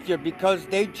sit here because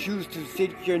they choose to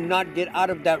sit here and not get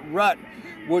out of that rut,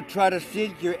 will try to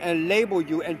sit here and label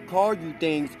you and call you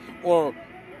things or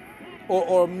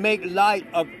make light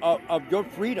of your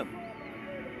freedom,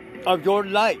 of your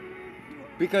light,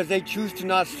 because they choose to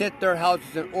not set their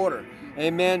houses in order.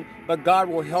 Amen. But God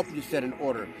will help you set in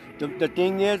order. The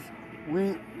thing is,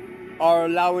 we are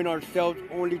allowing ourselves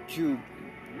only to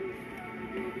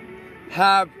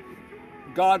have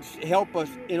God help us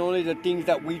in only the things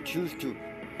that we choose to,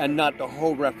 and not the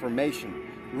whole reformation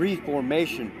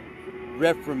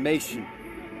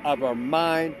of our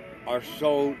mind, our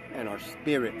soul, and our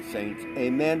spirit, saints.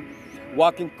 Amen.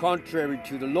 Walking contrary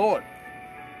to the Lord,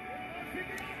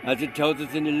 as it tells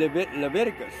us in the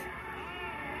Leviticus.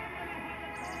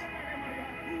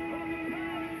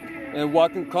 And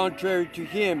walking contrary to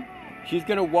Him, He's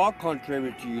going to walk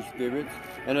contrary to you, spirits.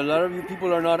 And a lot of you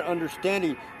people are not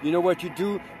understanding. You know what you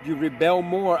do? You rebel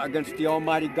more against the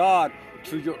Almighty God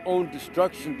to your own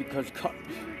destruction, because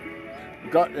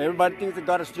God, everybody thinks that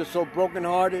God is just so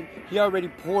brokenhearted. He already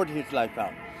poured His life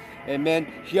out. Amen.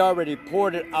 He already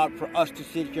poured it out for us to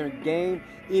sit here and gain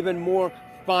even more,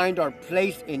 find our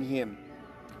place in Him.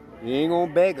 He ain't going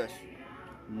to beg us.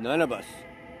 None of us.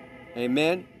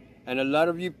 Amen. And a lot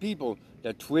of you people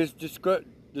that twist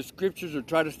the scriptures or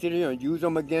try to sit here and use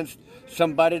them against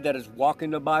somebody that is walking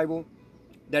the Bible,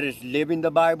 that is living the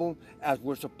Bible, as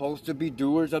we're supposed to be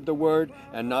doers of the word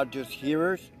and not just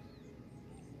hearers.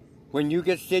 When you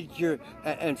get sit here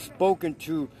and spoken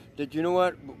to, that you know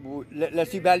what,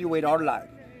 let's evaluate our life.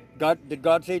 Did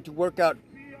God say to work out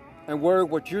and worry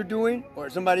what you're doing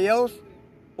or somebody else,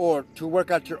 or to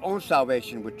work out your own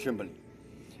salvation with trembling?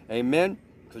 Amen.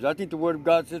 Because I think the Word of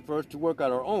God says for us to work out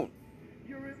our own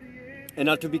and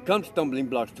not to become stumbling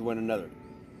blocks to one another.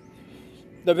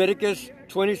 Leviticus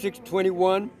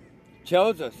 26:21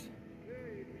 tells us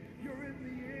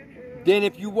Then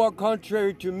if you walk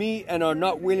contrary to me and are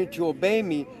not willing to obey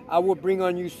me, I will bring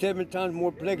on you 7 times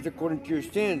more plagues according to your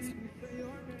sins.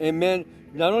 Amen.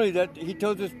 Not only that, he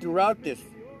tells us throughout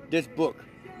this book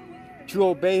to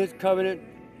obey his covenant,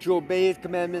 to obey his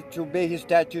commandments, to obey his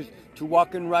statutes, to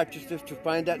walk in righteousness, to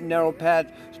find that narrow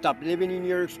path. Stop living in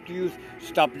your excuse.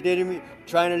 Stop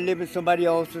trying to live in somebody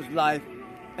else's life,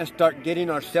 and start getting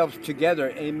ourselves together.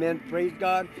 Amen. Praise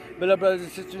God. Beloved brothers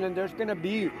and sisters, and there's going to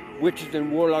be witches and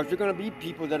warlocks. There's going to be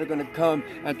people that are going to come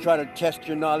and try to test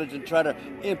your knowledge and try to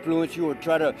influence you or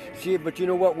try to see it. But you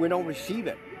know what? We don't receive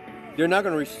it. They're not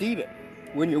going to receive it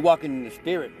when you're walking in the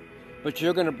Spirit. But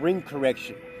you're going to bring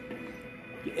correction.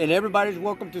 And everybody's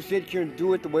welcome to sit here and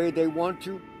do it the way they want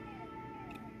to.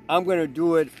 I'm going to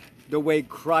do it the way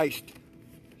Christ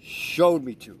showed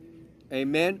me to.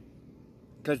 Amen.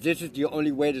 Because this is the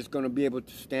only way that's going to be able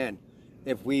to stand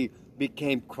if we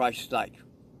became Christ-like.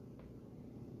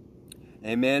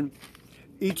 Amen.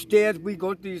 Each day as we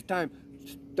go through this time,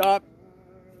 stop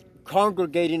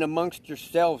congregating amongst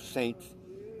yourselves, saints,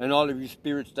 and all of you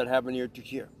spirits that have an ear to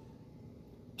hear.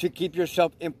 To keep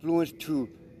yourself influenced to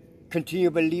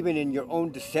continue believing in your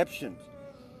own deceptions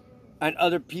and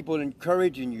other people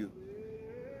encouraging you.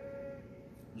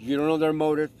 You don't know their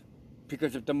motive,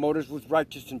 because if the motive was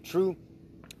righteous and true,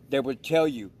 they would tell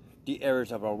you the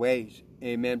errors of our ways.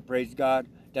 Amen. Praise God.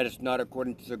 That is not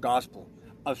according to the gospel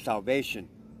of salvation,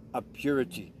 of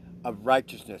purity, of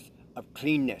righteousness, of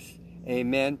cleanness.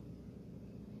 Amen.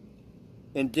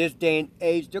 In this day and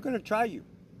age, they're going to try you.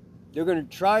 They're going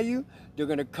to try you. They're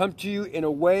going to come to you in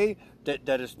a way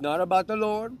that is not about the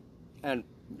Lord. And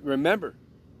remember,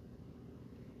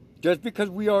 just because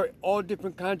we are all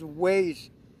different kinds of ways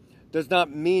does not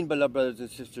mean, beloved brothers and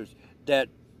sisters, that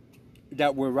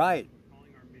we're right.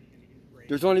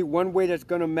 There's only one way that's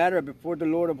going to matter before the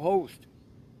Lord of hosts.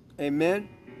 Amen.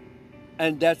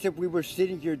 And that's if we were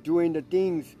sitting here doing the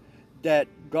things that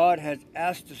God has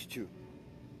asked us to.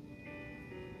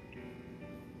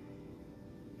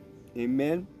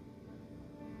 Amen.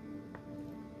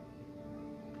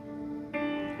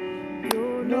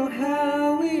 Don't know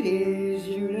how it is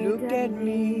you looked at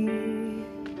me.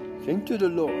 Sing to the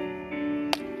Lord.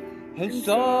 And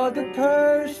saw the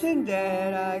person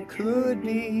that I could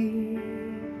be.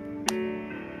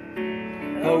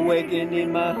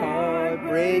 Awakening my heart,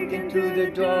 breaking through the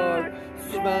dark,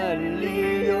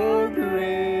 smilingly your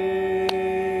grace.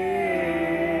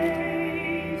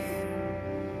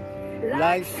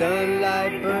 Like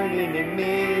sunlight burning at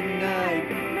midnight,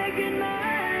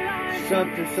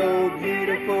 something so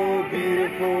beautiful,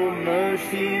 beautiful,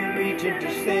 mercy reaching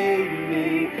to save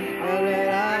me. All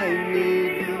that I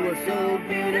need, you are so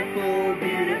beautiful,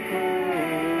 beautiful.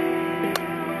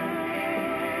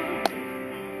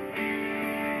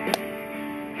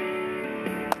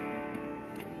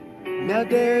 Now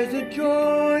there's a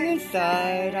joy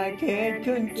inside I can't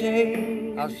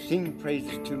contain. I'll sing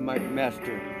praises to my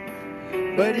master.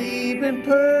 But even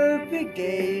perfect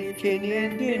days can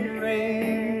end in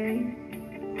rain.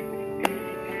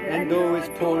 And though it's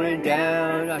pouring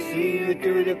down, I see you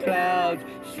through the clouds,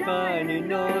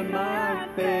 shining on my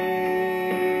face.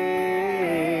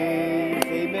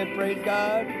 Amen, praise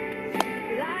God.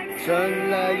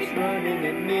 Sunlight's running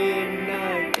at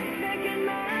midnight.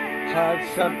 Heart,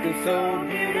 something so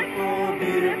beautiful,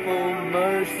 beautiful,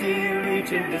 mercy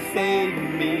reaching to save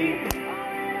me.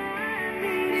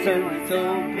 Something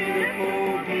so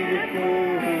beautiful, beautiful.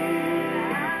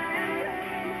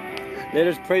 Let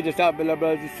us pray this out, beloved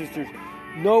brothers and sisters.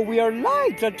 No, we are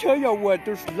lights. I tell you what,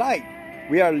 there's light.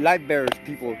 We are light bearers,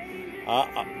 people.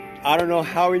 I don't know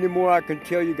how anymore I can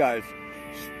tell you guys.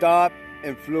 Stop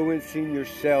influencing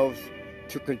yourselves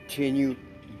to continue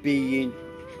being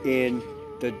in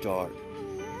the dark.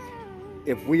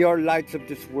 If we are lights of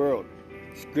this world,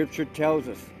 Scripture tells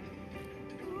us,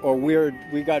 or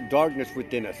we got darkness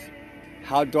within us.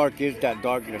 How dark is that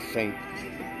darkness, saint?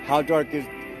 How dark is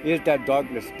that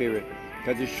darkness, spirit?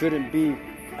 Because it shouldn't be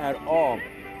at all.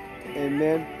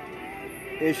 Amen.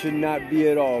 It should not be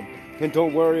at all. And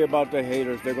don't worry about the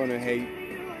haters. They're going to hate.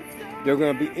 They're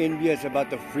going to be envious about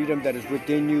the freedom that is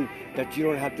within you, that you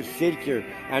don't have to sit here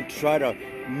and try to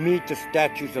meet the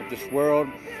statutes of this world,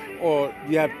 or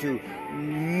you have to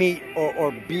meet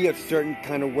or be a certain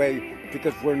kind of way,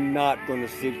 because we're not going to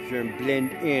sit here and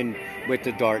blend in with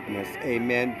the darkness.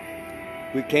 Amen.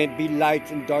 We can't be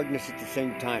lights and darkness at the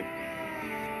same time.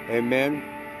 Amen.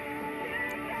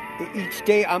 Each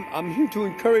day I'm here to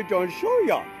encourage y'all and show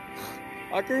y'all.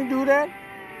 I can't do that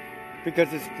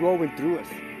because it's flowing through us.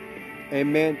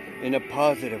 Amen. In a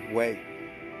positive way.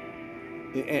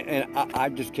 And I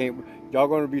just can't. Y'all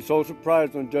going to be so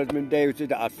surprised on Judgment Day. He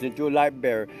said, I sent you a light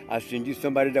bearer. I sent you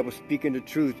somebody that was speaking the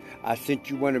truth. I sent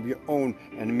you one of your own,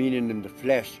 and meaning in the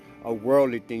flesh, a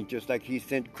worldly thing, just like he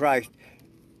sent Christ.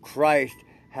 Christ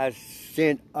has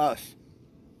sent us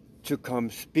to come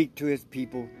speak to his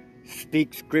people,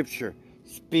 speak scripture,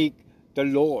 speak the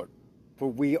Lord. For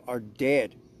we are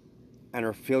dead and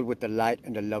are filled with the light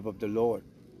and the love of the Lord.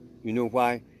 You know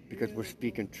why? Because we're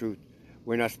speaking truth.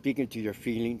 We're not speaking to your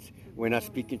feelings. We're not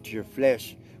speaking to your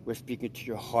flesh. We're speaking to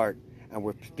your heart. And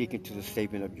we're speaking to the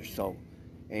saving of your soul.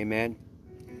 Amen.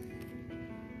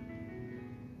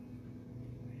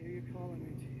 I hear you calling me,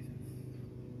 Jesus.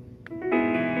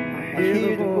 I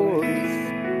hear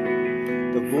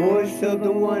the voice of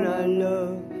the one I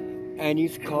love. And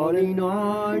he's calling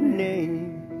our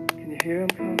name. Can you hear him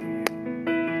calling?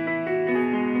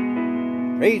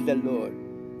 Praise the Lord.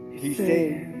 He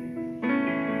said,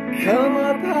 come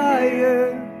up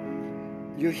higher.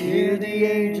 You hear the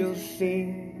angels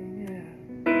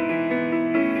sing.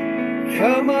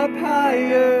 Come up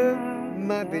higher,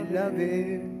 my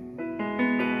beloved.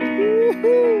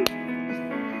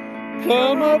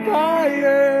 Come up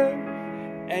higher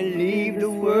and leave the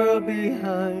world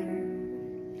behind.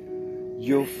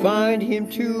 You'll find him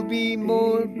to be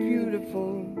more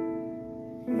beautiful.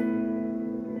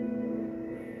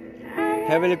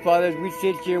 Heavenly Father, as we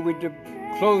sit here with the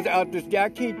close out this day, I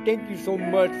can't thank you so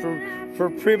much for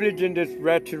privileging this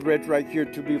wretched wretch right here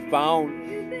to be found,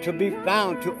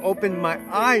 to open my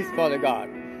eyes, Father God,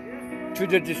 to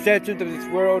the deceptions of this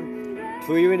world,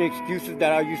 to even excuses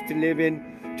that I used to live in,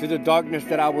 to the darkness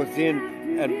that I was in,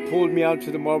 and pulled me out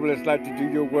to the marvelous light to do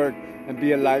your work and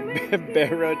be a light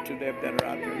bearer to them that are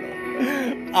out there,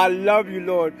 Lord. I love you,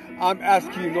 Lord. I'm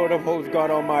asking you, Lord of hosts, God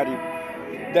Almighty,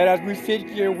 that as we sit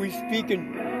here, we speak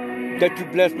and that you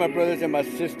bless my brothers and my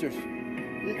sisters.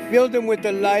 Fill them with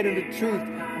the light and the truth.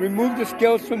 Remove the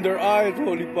scales from their eyes,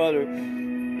 Holy Father.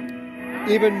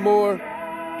 Even more,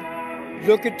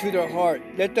 look into their heart.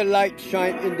 Let the light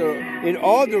shine in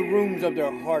all the rooms of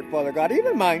their heart, Father God.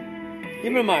 Even mine.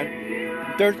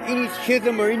 If there's any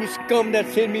schism or any scum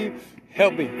that's in me,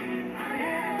 help me.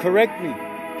 Correct me.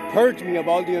 Purge me of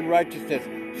all the unrighteousness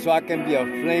so I can be a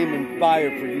flame and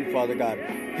fire for you, Father God.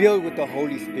 Filled with the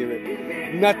Holy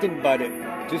Spirit. Nothing but it.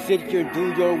 To sit here and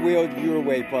do your will your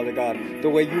way, Father God, the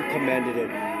way you commanded it.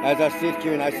 As I sit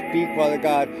here and I speak, Father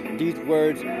God, these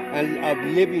words and of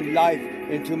living life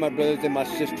into my brothers and my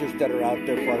sisters that are out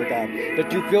there, Father God.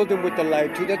 That you fill them with the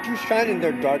light too, that you shine in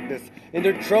their darkness, in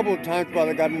their troubled times,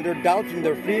 Father God, in their doubts and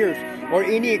their fears, or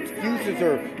any excuses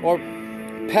or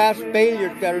past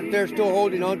failures that they're still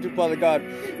holding on to, Father God.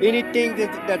 Anything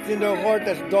that's in their heart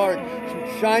that's dark,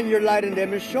 shine your light in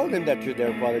them and show them that you're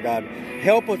there, Father God.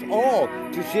 Help us all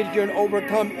to sit here and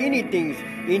overcome anything,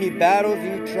 any battles,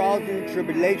 any trials, any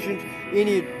tribulations,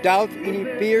 any doubts, any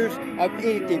fears of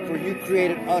anything. For you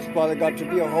created us, Father God, to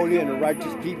be a holy and a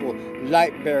righteous people,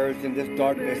 light bearers in this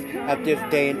darkness at this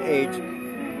day and age.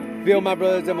 Fill my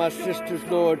brothers and my sisters,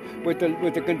 Lord, with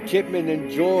the contentment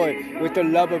and joy, with the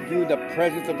love of you, the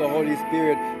presence of the Holy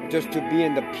Spirit, just to be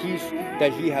in the peace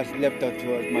that he has left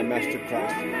unto us, my Master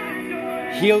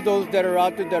Christ. Heal those that are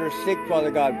out there that are sick,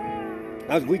 Father God.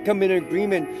 As we come in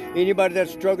agreement, anybody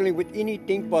that's struggling with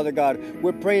anything, Father God,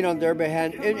 we're praying on their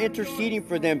behalf and interceding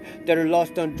for them that are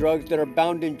lost on drugs, that are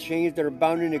bound in chains, that are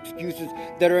bound in excuses,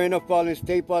 that are in a fallen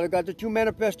state, Father God, that you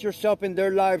manifest yourself in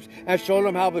their lives and show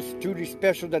them how truly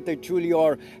special that they truly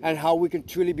are and how we can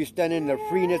truly be standing in the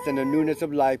freeness and the newness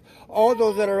of life. All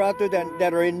those that are out there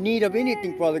that are in need of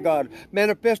anything, Father God,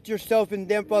 manifest yourself in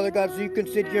them, Father God, so you can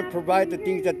sit here and provide the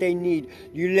things that they need.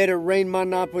 You let it rain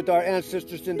manna with our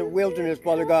ancestors in the wilderness,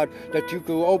 Father God, that you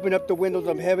could open up the windows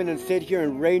of heaven and sit here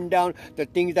and rain down the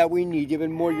things that we need,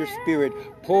 even more your Spirit.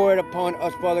 Pour it upon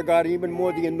us, Father God, even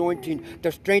more the anointing,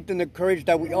 the strength and the courage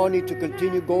that we all need to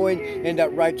continue going in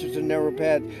that righteous and narrow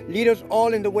path. Lead us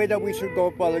all in the way that we should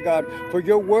go, Father God, for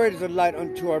your word is a light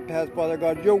unto our path, Father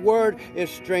God. Your word is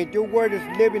strength. Your word is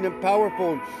living and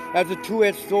powerful as a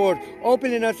two-edged sword,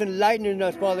 opening us, enlightening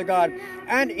us, Father God,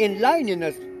 and enlightening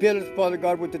us. Fill us, Father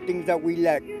God, with the things that we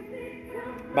lack.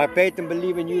 By faith and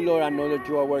believe in you, Lord, I know that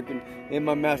you are working in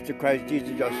my Master Christ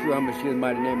Jesus, Yeshua HaMashiach's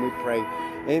mighty name we pray.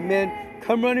 Amen.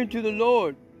 Come running to the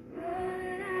Lord.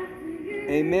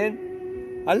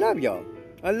 Amen. I love y'all.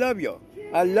 I love y'all.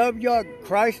 I love y'all.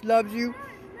 Christ loves you.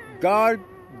 God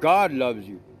loves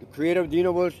you. The creator of the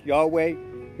universe, Yahweh,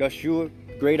 Yeshua,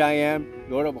 great I am,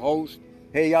 Lord of hosts.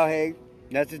 Hey, Yahweh,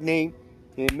 that's his name.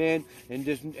 Amen. In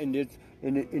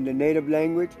the native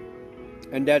language,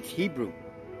 and that's Hebrew.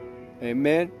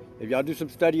 Amen. If y'all do some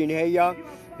studying, hey y'all,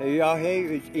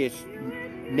 hey, it's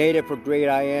native for great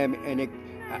I am, and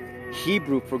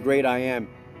Hebrew for great I am.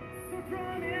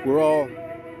 We're all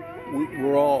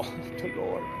the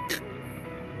Lord.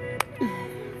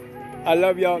 I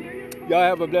love y'all. Y'all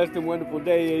have a blessed and wonderful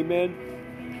day.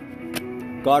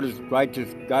 Amen. God is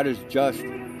righteous. God is just.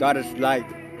 God is light.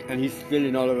 And He's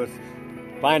filling all of us.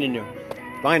 Finding y'all.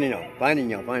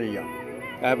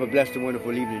 Have a blessed and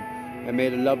wonderful evening. And may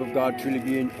the love of God truly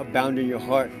be abound in your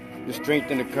heart. The strength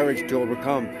and the courage to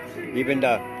overcome even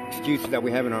the excuses that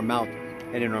we have in our mouth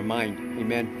and in our mind.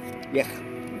 Amen. Yes.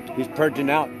 He's purging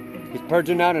out. He's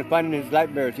purging out and finding His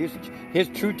light bearers. His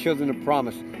true children of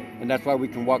promise. And that's why we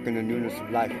can walk in the newness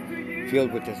of life,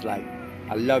 filled with His light.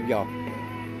 I love y'all.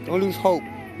 Don't lose hope.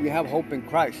 We have hope in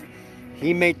Christ.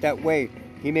 He made that way.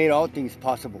 He made all things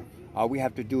possible. All we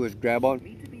have to do is grab on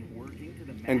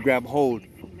and grab hold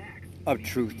of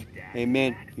truth.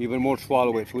 Amen. Even more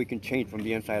swallow it so we can change from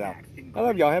the inside out. I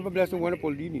love y'all. Have a blessed and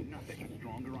wonderful evening.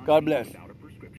 God bless.